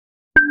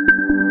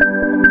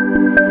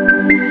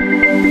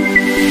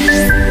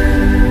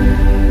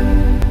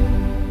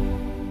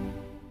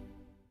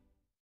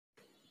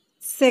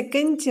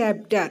Second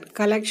chapter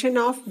collection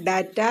of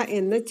data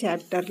എന്ന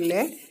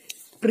ചാപ്റ്ററിലെ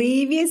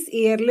previous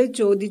ഇയറിൽ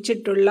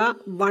ചോദിച്ചിട്ടുള്ള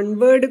one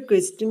word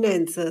question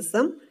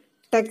ആൻസേഴ്സും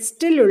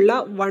ടെക്സ്റ്റിലുള്ള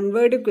one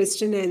word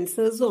question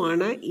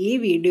ആൻസേഴ്സുമാണ് ഈ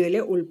വീഡിയോയിൽ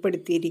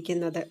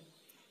ഉൾപ്പെടുത്തിയിരിക്കുന്നത്.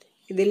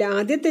 ഇതിൽ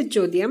ആദ്യത്തെ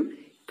ചോദ്യം,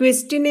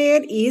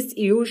 questionnaire is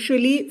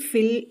usually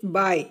fill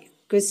by.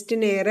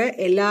 Questionnaire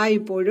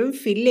എല്ലായ്പ്പോഴും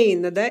ഫിൽ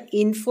ചെയ്യുന്നത്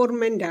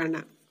ഇൻഫോർമൻ്റ്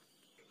ആണ്.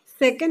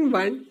 Second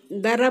one,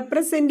 the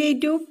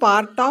representative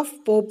part of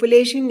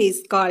population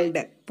is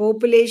called.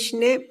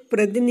 പോപ്പുലേഷനെ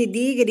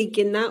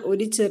പ്രതിനിധീകരിക്കുന്ന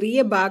ഒരു ചെറിയ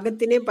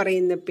ഭാഗത്തിനെ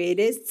പറയുന്ന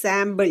പേര്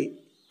sample.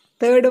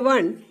 Third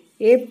one,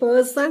 A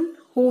person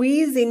who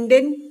is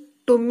intend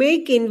to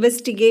make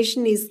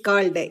investigation is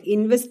called.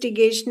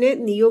 ഇൻവെസ്റ്റിഗേഷന്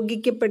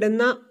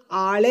നിയോഗിക്കപ്പെടുന്ന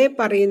ആളെ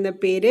പറയുന്ന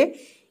പേര്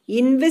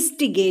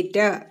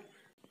investigator.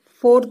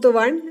 Fourth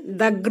one,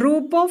 the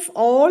group of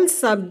all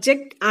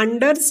subject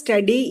under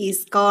study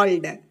is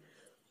called.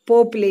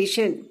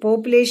 Population.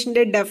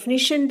 പോപ്പുലേഷൻ്റെ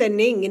definition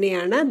തന്നെ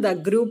ഇങ്ങനെയാണ്, the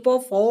group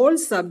of all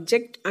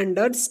subject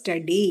under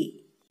study.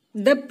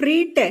 The pre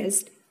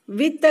test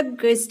with a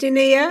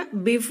questionnaire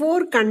before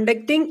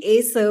conducting A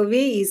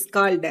survey is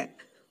called.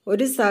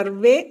 ഒരു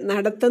survey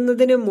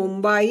നടത്തുന്നതിന്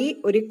മുമ്പായി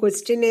ഒരു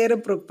questionnaire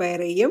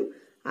prepare ചെയ്യും.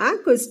 ആ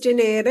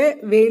questionnaire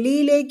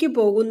വെളിയിലേക്ക്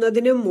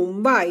പോകുന്നതിന്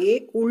മുമ്പായി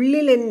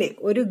ഉള്ളിൽ തന്നെ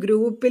ഒരു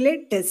ഗ്രൂപ്പിൽ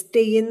ടെസ്റ്റ്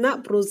ചെയ്യുന്ന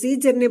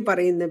പ്രൊസീജിയറിനെ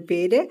പറയുന്ന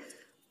പേര്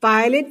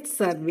pilot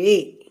survey.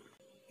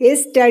 A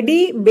study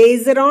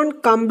based on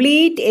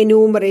complete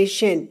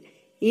enumeration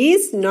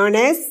is known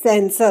as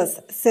census.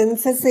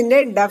 Censusന്റെ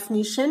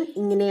definition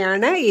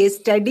ഇങ്ങനെയാണ്, a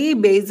study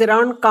based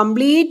on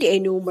complete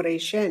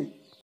enumeration.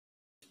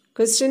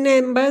 Question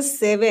number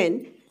 7.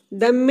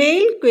 The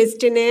male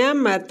questionnaire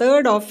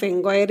method of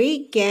inquiry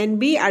can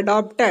be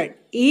adopted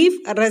if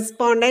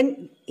respondent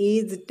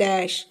is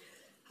dash.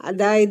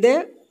 അതായത്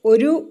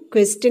ഒരു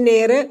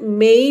questionnaire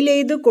mail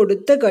ചെയ്ത്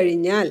കൊടുത്തു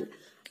കഴിഞ്ഞാൽ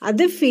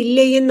അത്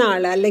fill ചെയ്യുന്ന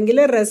ആൾ അല്ലെങ്കിൽ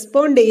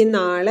respond ചെയ്യുന്ന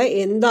ആൾ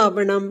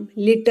എന്താവണം?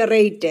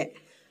 ലിറ്ററേറ്റ്,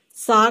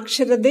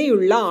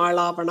 സാക്ഷരതയുള്ള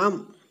ആളാവണം.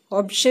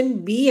 ഓപ്ഷൻ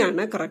ബി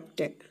ആണ്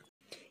correct.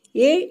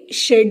 A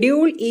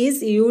schedule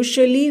is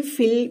usually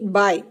fill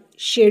by.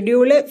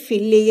 Schedule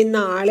fill ചെയ്യുന്ന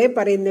ആളെ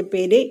പറയുന്ന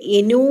പേര്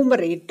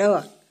enumerator.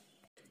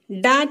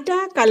 Data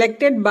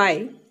collected by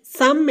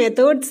some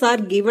methods are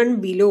given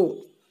below.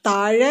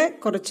 താഴെ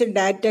കുറച്ച്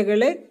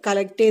ഡാറ്റകൾ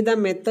കളക്ട് ചെയ്ത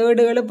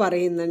മെത്തേഡുകൾ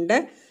പറയുന്നുണ്ട്.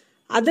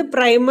 അത്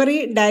പ്രൈമറി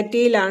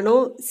ഡാറ്റയിലാണോ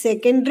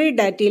സെക്കൻഡറി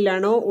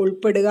ഡാറ്റയിലാണോ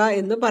ഉൾപ്പെടുക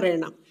എന്ന്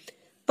പറയണം.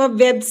 ഇപ്പോൾ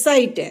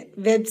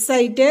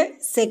വെബ്സൈറ്റ്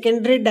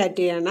സെക്കൻഡറി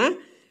ഡാറ്റയാണ്.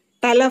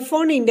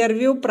 Telephone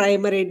interview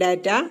primary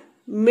data.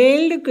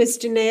 Mailed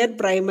questionnaire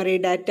primary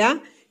data.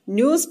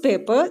 News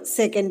paper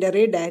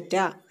secondary data.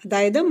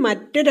 അതായത്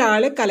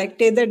മറ്റൊരാൾ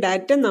കളക്ട് ചെയ്ത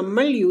ഡാറ്റ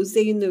നമ്മൾ യൂസ്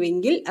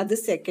ചെയ്യുന്നുവെങ്കിൽ അത്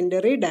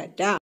secondary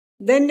data.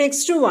 Then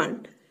next one,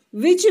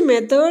 which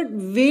method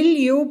will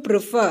you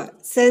prefer,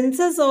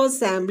 census or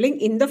sampling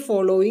in the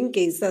following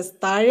cases?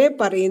 താഴെ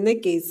പറയുന്ന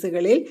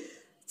കേസുകളിൽ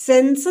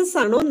census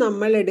ആണോ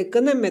നമ്മൾ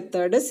എടുക്കുന്ന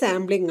മെത്തേഡ്,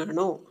 സാമ്പിളിംഗ്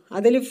ആണോ?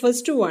 അതിൽ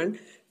first one,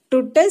 to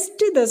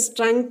test the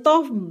strength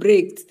of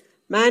BRICS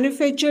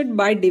manufactured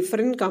by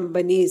different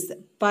companies.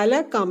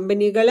 പല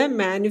കമ്പനികളെ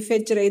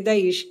മാനുഫാക്ചർ ചെയ്ത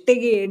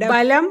ഇഷ്ടികയുടെ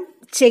ബലം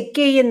ചെക്ക്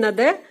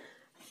ചെയ്യുന്നത്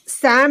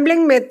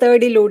സാമ്പിളിംഗ്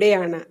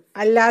മെത്തേഡിലൂടെയാണ്.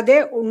 അല്ലാതെ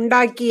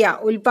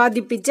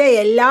ഉൽപ്പാദിപ്പിച്ച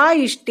എല്ലാ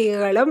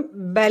ഇഷ്ടികകളും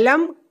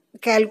ബലം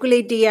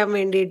കാൽക്കുലേറ്റ് ചെയ്യാൻ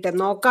വേണ്ടിയിട്ട്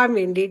നോക്കാൻ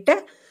വേണ്ടിയിട്ട്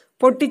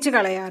പൊട്ടിച്ച്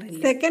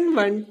കളയാറില്ല. Second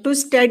one, to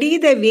study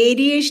the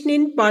variation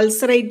in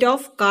pulse rate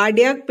of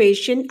cardiac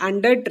patient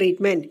under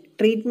treatment.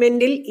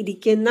 ട്രീറ്റ്മെൻറ്റിൽ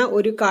ഇരിക്കുന്ന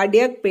ഒരു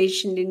കാർഡിയാക്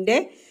പേഷ്യൻറ്റിൻ്റെ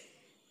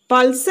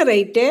പൾസ്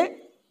റേറ്റ്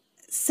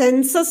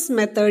സെൻസസ്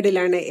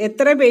മെത്തേഡിലാണ്.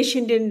 എത്ര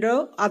പേഷ്യൻ്റ് ഉണ്ടോ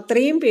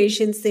അത്രയും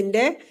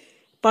പേഷ്യൻസിൻ്റെ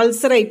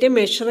പൾസ് റേറ്റ്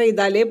മെഷർ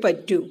ചെയ്താലേ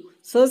പറ്റൂ.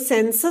 സോ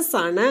സെൻസസ്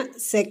ആണ്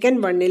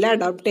സെക്കൻഡ് വണ്ണിൽ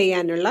അഡോപ്റ്റ്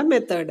ചെയ്യാനുള്ള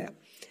മെത്തേഡ്.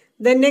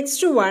 ദ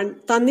നെക്സ്റ്റ് വൺ,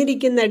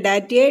 തന്നിരിക്കുന്ന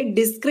ഡാറ്റയെ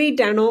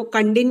ഡിസ്ക്രീറ്റ് ആണോ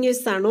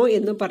കണ്ടിന്യൂസ് ആണോ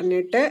എന്ന്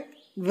പറഞ്ഞിട്ട്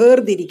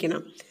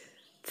വേർതിരിക്കണം.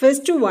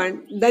 First one,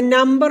 the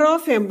number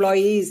of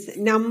employees.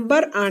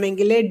 Number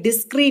ആണെങ്കിൽ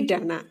ഡിസ്ക്രീറ്റ്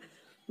ആണ്.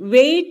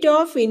 Weight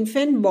of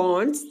infant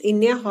bones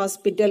in A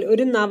hospital.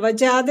 ഒരു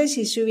നവജാത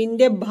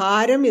ശിശുവിൻ്റെ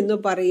ഭാരം എന്ന്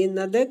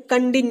പറയുന്നത്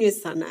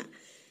കണ്ടിന്യൂസ് ആണ്.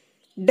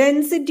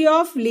 Density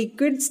of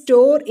liquid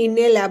store in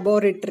A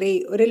laboratory.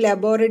 ഒരു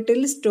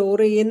ലബോറട്ടറിയിൽ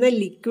സ്റ്റോർ ചെയ്യുന്ന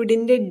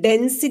ലിക്വിഡിന്റെ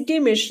ഡെൻസിറ്റി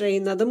മെഷർ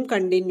ചെയ്യുന്നതും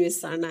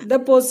കണ്ടിന്യൂസ് ആണ്. The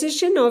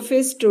position of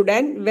A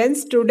student when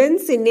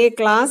students in A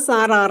class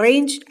R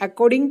arranged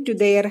according to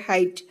their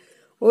height.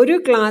 ഒരു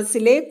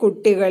ക്ലാസ്സിലെ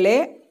കുട്ടികളെ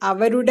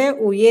അവരുടെ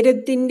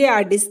ഉയരത്തിന്റെ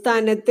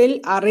അടിസ്ഥാനത്തിൽ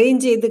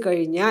അറേഞ്ച് ചെയ്ത്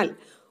കഴിഞ്ഞാൽ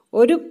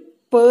ഒരു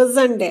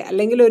പേഴ്സന്റെ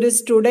അല്ലെങ്കിൽ ഒരു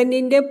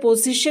സ്റ്റുഡൻറ്റിൻ്റെ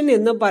പൊസിഷൻ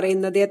എന്ന്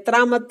പറയുന്നത്,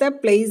 എത്രാമത്തെ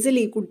പ്ലേസിൽ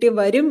ഈ കുട്ടി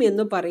വരും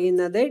എന്ന്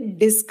പറയുന്നത്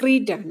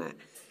ഡിസ്ക്രീറ്റ് ആണ്.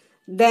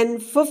 Then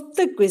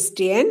fifth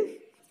question,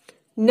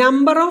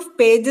 number of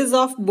pages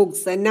of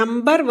books.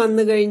 Number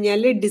വന്നു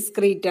കഴിഞ്ഞാൽ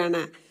ഡിസ്ക്രീറ്റ്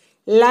ആണ്.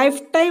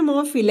 Life time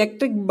of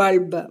electric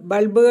bulb.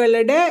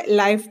 ബൾബുകളുടെ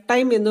life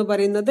time എന്ന്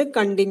പറയുന്നത്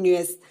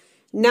continuous.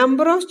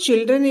 Number of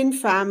children in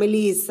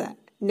families.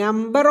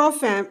 Number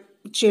of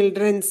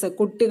children's,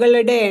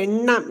 കുട്ടികളുടെ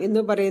എണ്ണം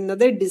എന്ന്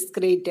പറയുന്നത്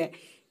discrete.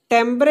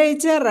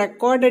 Temperature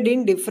recorded in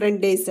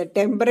different days.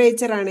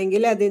 Temperature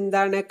ആണെങ്കിൽ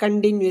അതെന്താണ്?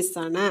 കണ്ടിന്യൂസ്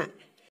ആണ്.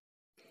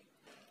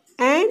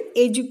 An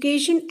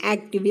education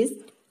activist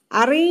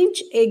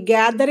arranged a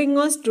gathering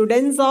of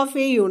students of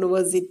a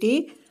university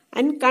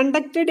and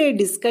conducted a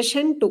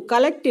discussion to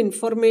collect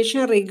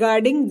information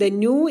regarding the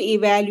new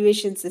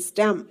evaluation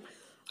system.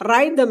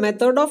 Write the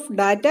method of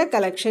data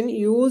collection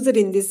used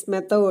in this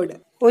method.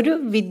 ഒരു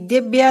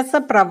വിദ്യാഭ്യാസ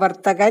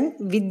പ്രവർത്തകൻ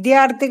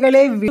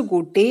വിദ്യാർത്ഥികളെ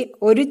കൂട്ടി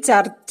ഒരു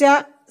ചർച്ച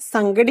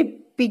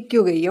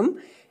സംഘടിപ്പിക്കുകയും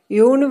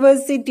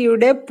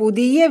യൂണിവേഴ്സിറ്റിയുടെ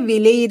പുതിയ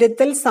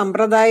വിലയിരുത്തൽ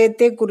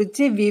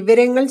സമ്പ്രദായത്തെക്കുറിച്ച്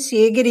വിവരങ്ങൾ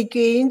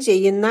ശേഖരിക്കുകയും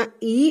ചെയ്യുന്ന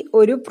ഈ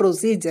ഒരു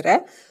പ്രൊസീജിയർ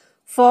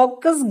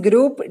ഫോക്കസ്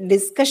ഗ്രൂപ്പ്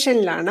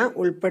ഡിസ്കഷനിലാണ്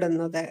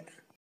ഉൾപ്പെടുന്നത്.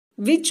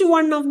 Which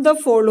one of the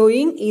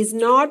following is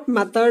not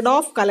method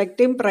of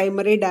collecting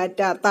primary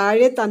data?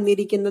 താഴെ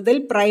തന്നിരിക്കുന്നതിൽ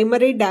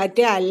പ്രൈമറി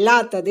ഡാറ്റ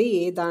അല്ലാത്തത്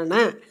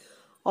ഏതാണ്?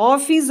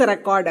 Office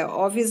record.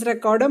 ഓഫീസ്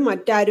റെക്കോർഡ്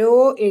മറ്റാരോ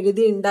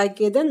എഴുതി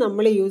ഉണ്ടാക്കിയത്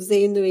നമ്മൾ യൂസ്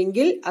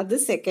ചെയ്യുന്നുവെങ്കിൽ അത്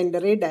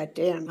സെക്കൻഡറി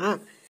ഡാറ്റയാണ്.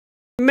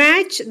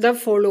 Match the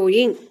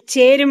following.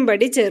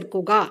 ചേരുംപടി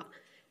ചേർക്കുക.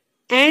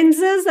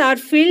 Answers are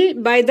filled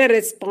by the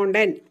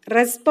respondent.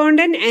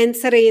 Respondent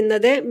answer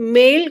ചെയ്യുന്നത്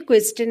mail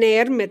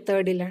questionnaire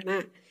മെത്തേഡിലാണ്.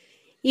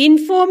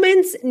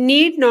 Informants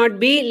need not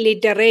be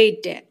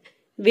literate.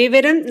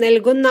 വിവരം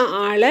നൽകുന്ന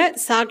ആള്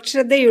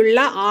സാക്ഷരതയുള്ള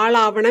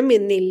ആളാവണം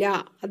എന്നില്ല.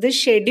 അത്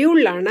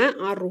ഷെഡ്യൂളാണ്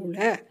ആ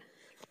rule.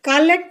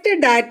 Collect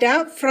data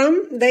from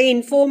the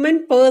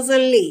ഇൻഫോർമന്റ്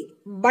personally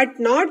but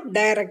not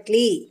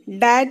directly.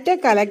 Data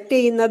collect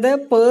ചെയ്യുന്നത്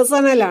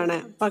പേഴ്സണൽ ആണ്,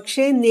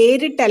 പക്ഷേ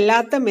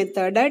നേരിട്ടല്ലാത്ത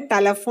മെത്തേഡ്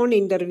ടെലഫോൺ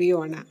ഇന്റർവ്യൂ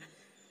ആണ്.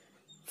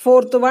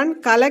 Fourth one,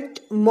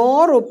 collect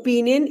more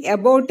opinion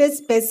about A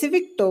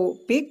specific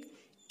topic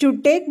to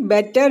take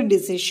better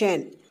decision.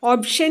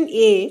 Option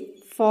A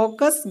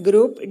focus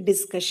group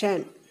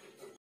discussion.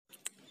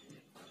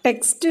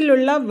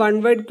 ടെക്സ്റ്റിലുള്ള one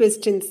word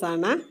questions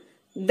ആണ്.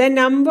 The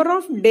number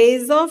of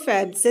days of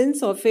absence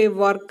of a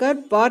worker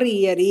per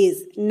year is.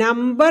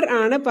 Number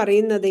ആണ്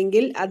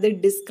പറയുന്നതെങ്കിൽ അത്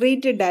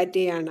discrete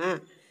ഡാറ്റയാണ്.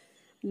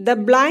 The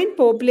blind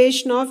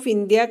population of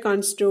India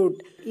constitute.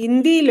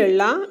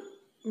 ഇന്ത്യയിലുള്ള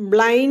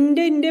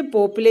ബ്ലൈൻഡിൻ്റെ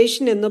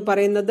population എന്ന്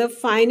പറയുന്നത്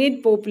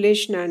finite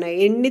population ആണ്,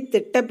 എണ്ണി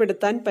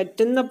തിട്ടപ്പെടുത്താൻ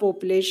പറ്റുന്ന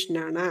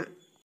പോപ്പുലേഷനാണ്.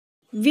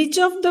 Which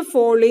of the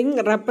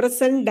following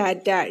represent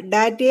data?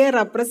 ഡാറ്റയെ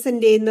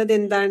റെപ്രസെന്റ് ചെയ്യുന്നത്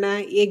എന്താണ്?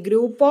 A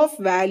group of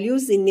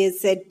values in A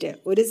set.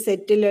 ഒരു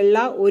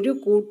സെറ്റിലുള്ള ഒരു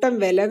കൂട്ടം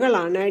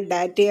വിലകളാണ്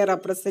ഡാറ്റയെ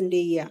റെപ്രസെന്റ്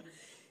ചെയ്യുക.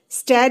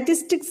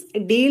 Statistics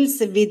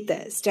deals with.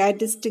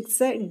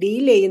 Statistics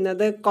deal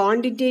ചെയ്യുന്നത്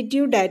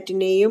ക്വാണ്ടിറ്റേറ്റീവ്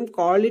ഡാറ്റിനെയും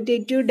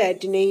ക്വാളിറ്റേറ്റീവ്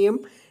ഡാറ്റിനെയും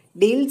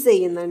ഡീൽ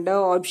ചെയ്യുന്നുണ്ട്.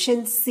 ഓപ്ഷൻ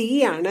സി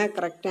ആണ്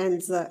correct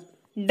answer.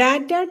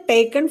 Data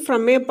taken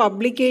from A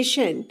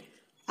publication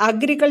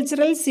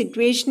agricultural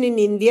situation in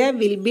India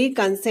will be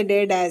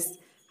considered as.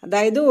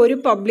 അതായത് ഒരു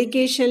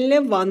പബ്ലിക്കേഷനിൽ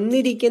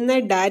വന്നിരിക്കുന്ന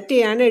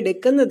ഡാറ്റയാണ്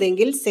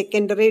എടുക്കുന്നതെങ്കിൽ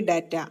secondary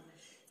data.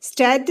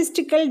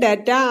 Statistical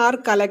data are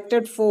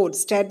collected four.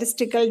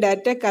 Statistical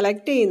data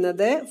collect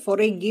ചെയ്യുന്നത്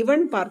four A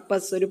given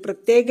purpose, ഒരു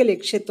പ്രത്യേക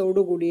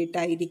ലക്ഷ്യത്തോടു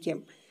കൂടിയിട്ടായിരിക്കും.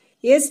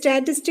 A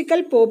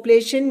statistical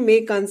population may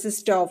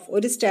consist of.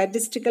 ഒരു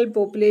സ്റ്റാറ്റിസ്റ്റിക്കൽ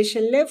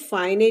പോപ്പുലേഷനിൽ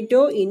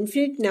ഫൈനൈറ്റോ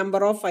ഇൻഫിനിറ്റ്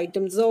നമ്പർ ഓഫ്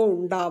ഐറ്റംസോ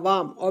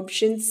ഉണ്ടാവാം.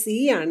 ഓപ്ഷൻ സി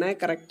ആണ്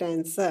correct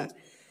answer.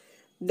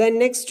 The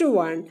next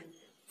one,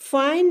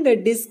 find the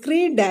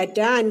discrete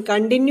data and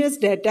continuous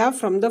data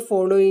from the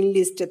following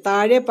list.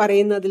 താഴെ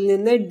പറയുന്നതിൽ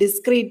നിന്ന്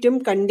ഡിസ്ക്രീറ്റും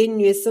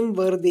കണ്ടിന്യൂസും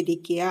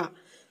വേർതിരിക്കുക.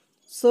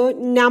 So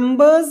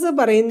numbers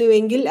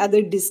പറയുന്നുവെങ്കിൽ അത്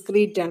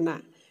ഡിസ്ക്രീറ്റ് ആണ്.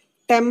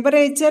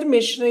 Temperature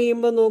measure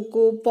ചെയ്യുമ്പോൾ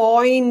നോക്കൂ,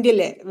 പോയിന്റിൽ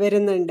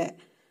വരുന്നുണ്ട്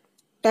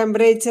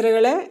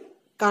ടെമ്പറേച്ചറുകൾ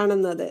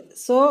കാണുന്നത്.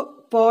 സോ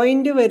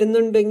പോയിന്റ്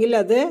വരുന്നുണ്ടെങ്കിൽ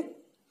അത്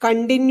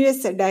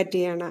കണ്ടിന്യൂസ്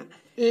ഡാറ്റയാണ്.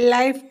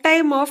 Life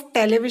time of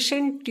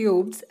television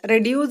tubes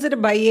reduced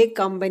by A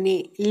company.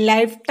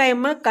 Life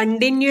time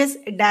continuous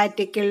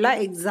ഡാറ്റയ്ക്കുള്ള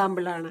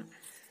എക്സാമ്പിളാണ്.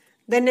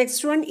 The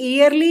next one,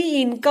 yearly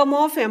income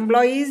of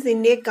employees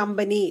in A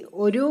company.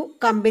 ഒരു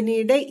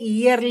കമ്പനിയുടെ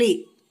ഇയർലി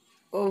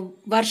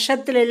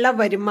വർഷത്തിലുള്ള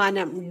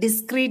വരുമാനം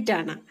ഡിസ്ക്രീറ്റ്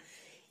ആണ്.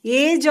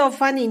 Age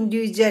of an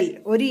individual.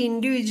 ഒരു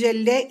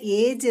ഇൻഡിവിജ്വലിൻ്റെ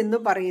age എന്ന്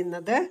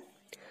പറയുന്നത്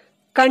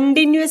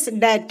continuous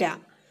data.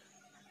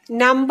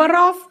 Number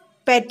of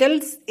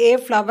petals A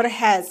flower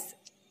has.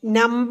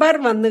 Number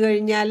വന്നു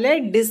കഴിഞ്ഞാൽ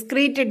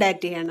ഡിസ്ക്രീറ്റ്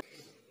ഡാറ്റയാണ്.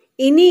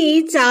 ഇനി ഈ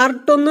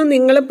ചാർട്ടൊന്ന്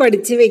നിങ്ങൾ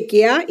പഠിച്ചു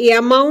വെക്കുക.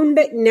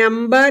 എമൗണ്ട്,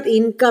 നമ്പർ,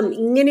 ഇൻകം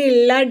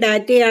ഇങ്ങനെയുള്ള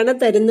ഡാറ്റയാണ്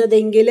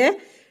തരുന്നതെങ്കിൽ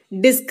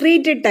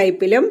ഡിസ്ക്രീറ്റ്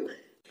ടൈപ്പിലും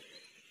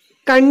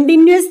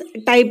കണ്ടിന്യൂസ്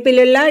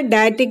ടൈപ്പിലുള്ള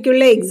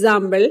ഡാറ്റയ്ക്കുള്ള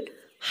example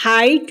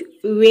height,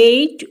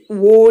 weight,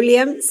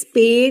 volume,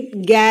 speed,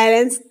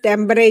 gallons,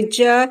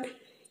 temperature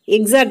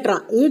etcetera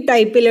ഈ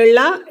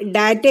ടൈപ്പിലുള്ള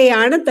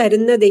ഡാറ്റയാണ്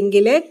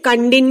തരുന്നതെങ്കിൽ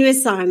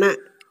കണ്ടിന്യൂസ് ആണ്.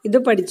 ഇത്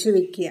പഠിച്ചു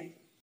വെക്കുക.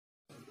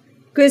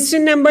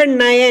 Question number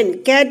 9,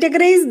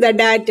 categorise the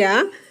data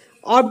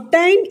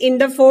obtained in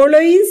the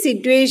following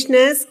situation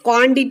as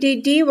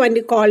quantitative and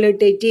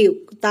qualitative.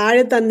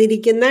 താഴെ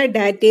തന്നിരിക്കുന്ന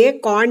ഡാറ്റയെ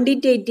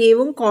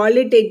ക്വാണ്ടിറ്റേറ്റീവും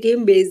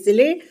ക്വാളിറ്റേറ്റീവും ബേസിൽ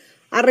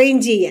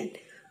അറേഞ്ച് ചെയ്യാൻ.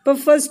 ഇപ്പോൾ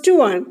ഫസ്റ്റ്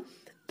വൺ,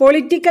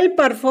 പൊളിറ്റിക്കൽ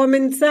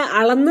പെർഫോമൻസ്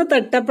അളന്ന്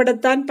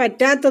തട്ടപ്പെടുത്താൻ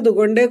പറ്റാത്തത്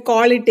കൊണ്ട്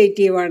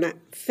ക്വാളിറ്റേറ്റീവ് ആണ്.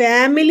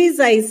 ഫാമിലി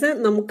സൈസ്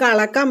നമുക്ക്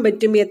അളക്കാൻ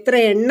പറ്റും, എത്ര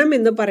എണ്ണം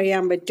എന്ന്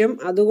പറയാൻ പറ്റും,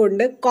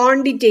 അതുകൊണ്ട്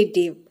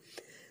quantitative.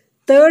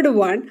 Third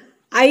one,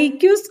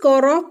 IQ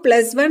score of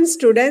 +1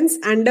 students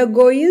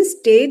undergoing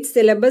state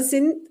syllabus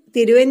in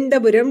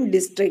Thiruvananthapuram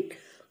district.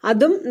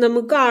 അതും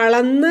നമുക്ക്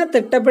അളന്ന്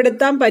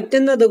തിട്ടപ്പെടുത്താൻ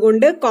പറ്റുന്നത്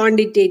കൊണ്ട്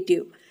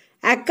ക്വാണ്ടിറ്റേറ്റീവ്.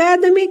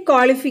 അക്കാദമിക്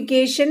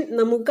ക്വാളിഫിക്കേഷൻ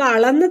നമുക്ക്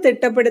അളന്ന്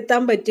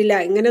തിട്ടപ്പെടുത്താൻ പറ്റില്ല,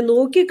 ഇങ്ങനെ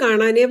നോക്കി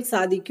കാണാനേ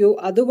സാധിക്കൂ,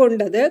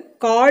 അതുകൊണ്ടത്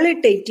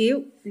ക്വാളിറ്റേറ്റീവ്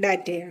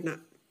ഡാറ്റയാണ്.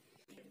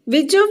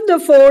 Which of the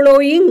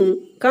following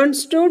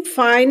constitute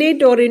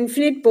finite or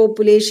infinite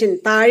population?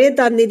 താഴെ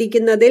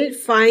തന്നിരിക്കുന്നതിൽ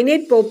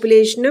ഫൈനൈറ്റ്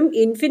പോപ്പുലേഷനും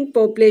ഇൻഫിനിറ്റ്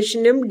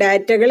പോപ്പുലേഷനും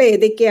ഡാറ്റകൾ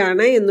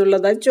ഏതൊക്കെയാണ്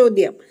എന്നുള്ളതാണ്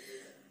ചോദ്യം.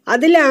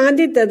 അതിൽ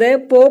ആദ്യത്തത്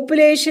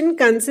population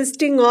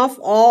consisting of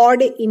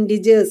odd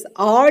integers.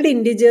 Odd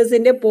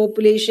ഇൻഡിജേഴ്സിന്റെ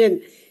population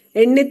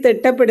എണ്ണി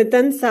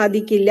തിട്ടപ്പെടുത്താൻ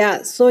സാധിക്കില്ല,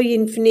 so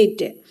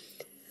infinite.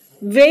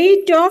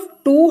 Weight of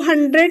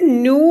 200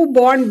 new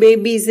born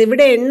babies,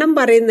 ഇവിടെ എണ്ണം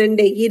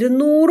പറയുന്നുണ്ട്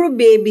 200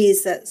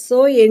 ബേബീസ്, സോ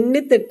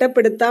എണ്ണി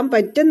തിട്ടപ്പെടുത്താൻ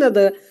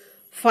പറ്റുന്നത്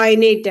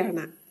ഫൈനൈറ്റ്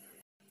ആണ്.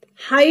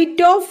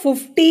 ഹൈറ്റ് ഓഫ്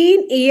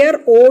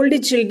 15-year-old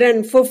ചിൽഡ്രൻ,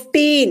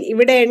 15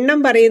 ഇവിടെ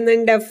എണ്ണം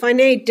പറയുന്നുണ്ട്,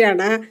 ഫൈനൈറ്റ്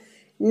ആണ്.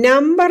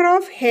 Number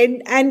of head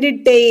and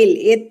tail,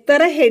 എത്ര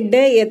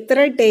ഹെഡ് എത്ര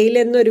ടെയിൽ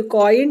എന്നൊരു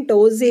കോയിൻ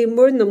ടോസ്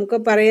ചെയ്യുമ്പോൾ നമുക്ക്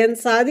പറയാൻ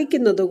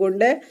സാധിക്കുന്നത്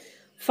കൊണ്ട്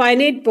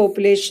ഫൈനൈറ്റ്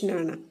പോപ്പുലേഷൻ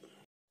ആണ്.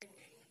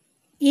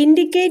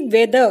 Indicate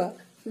whether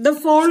the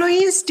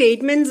following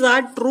statements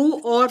are true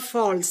or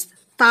false.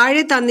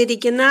 താഴെ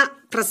തന്നിരിക്കുന്ന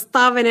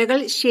പ്രസ്താവനകൾ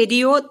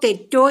ശരിയോ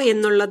തെറ്റോ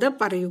എന്നുള്ളത്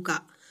പറയുക.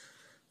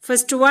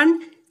 First one,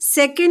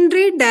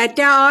 secondary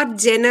data are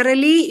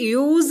generally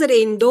used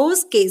in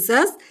those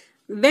cases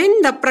when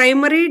the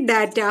primary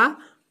data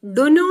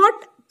do not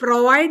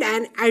provide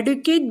an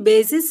adequate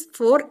basis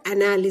for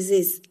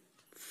analysis.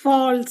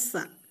 False.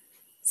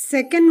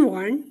 Second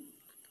one,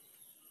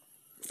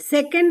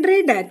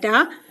 secondary data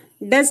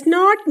does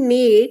not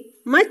need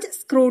much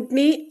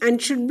scrutiny and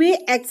should be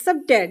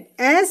accepted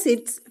as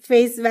its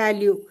face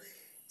value.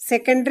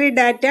 Secondary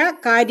data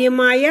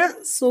കാര്യമായ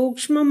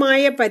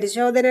സൂക്ഷ്മമായ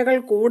പരിശോധനകൾ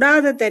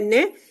കൂടാതെ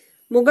തന്നെ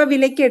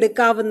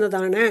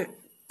മുഖവിലയ്ക്കെടുക്കാവുന്നതാണ്.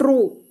 True.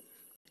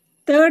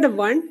 Third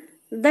one,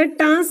 the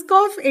task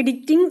of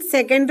editing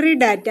secondary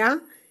data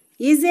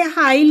is a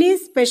highly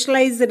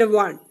specialized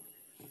one.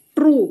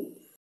 True.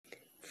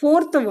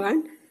 Fourth one,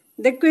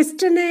 the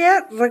questionnaire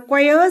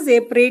requires a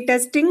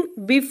pre-testing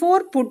before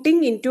putting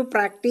into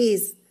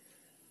practice.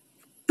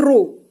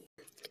 True.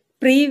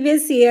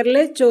 Previous ഇയറിൽ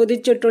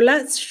ചോദിച്ചിട്ടുള്ള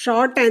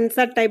short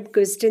answer type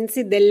questions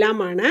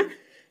ഇതെല്ലാമാണ്.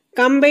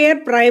 Compare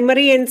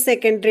primary and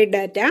secondary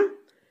data,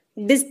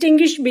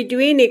 distinguish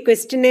between A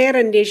questionnaire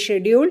and A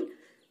schedule,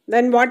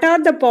 then what are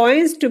the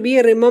points to be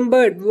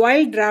remembered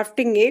while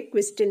drafting a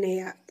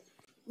questionnaire?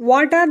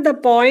 What are the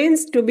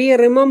points to be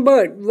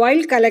remembered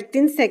while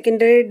collecting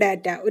secondary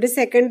data? ഒരു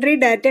secondary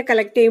data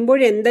collect ചെയ്യുമ്പോൾ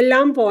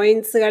എന്തെല്ലാം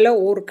പോയിന്റ്സുകൾ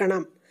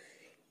ഓർക്കണം?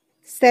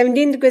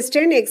 17th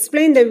question,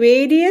 explain the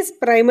various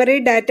primary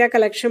data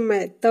collection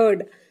method.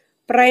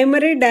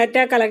 Primary data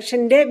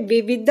കളക്ഷൻ്റെ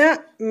വിവിധ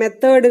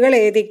മെത്തേഡുകൾ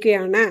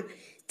ഏതൊക്കെയാണ്?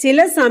 ചില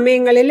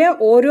സമയങ്ങളിൽ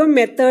ഓരോ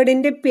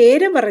മെത്തേഡിൻ്റെ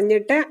പേര്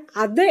പറഞ്ഞിട്ട്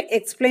അത്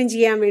എക്സ്പ്ലെയിൻ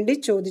ചെയ്യാൻ വേണ്ടി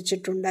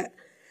ചോദിച്ചിട്ടുണ്ട്.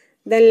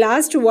 Then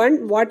last one,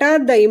 what are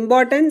the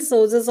important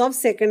sources of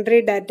secondary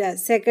data?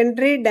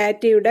 Secondary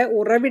ഡാറ്റയുടെ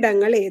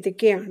ഉറവിടങ്ങൾ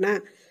ഏതൊക്കെയാണ്?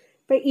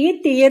 ഇപ്പം ഈ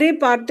തിയറി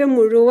പാർട്ട്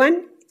മുഴുവൻ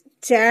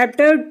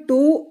ചാപ്റ്റർ 2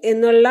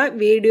 എന്നുള്ള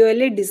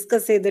വീഡിയോയിൽ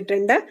ഡിസ്കസ്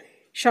ചെയ്തിട്ടുണ്ട്.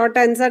 ഷോർട്ട്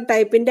ആൻസർ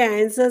ടൈപ്പിൻ്റെ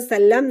ആൻസേഴ്സ്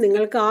എല്ലാം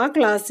നിങ്ങൾക്ക് ആ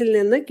ക്ലാസ്സിൽ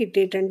നിന്ന്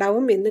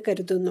കിട്ടിയിട്ടുണ്ടാവും എന്ന്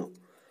കരുതുന്നു.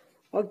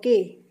 Okay.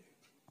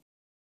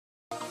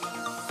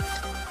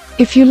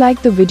 If you like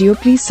the video,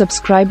 please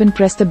subscribe and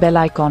press the bell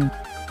icon.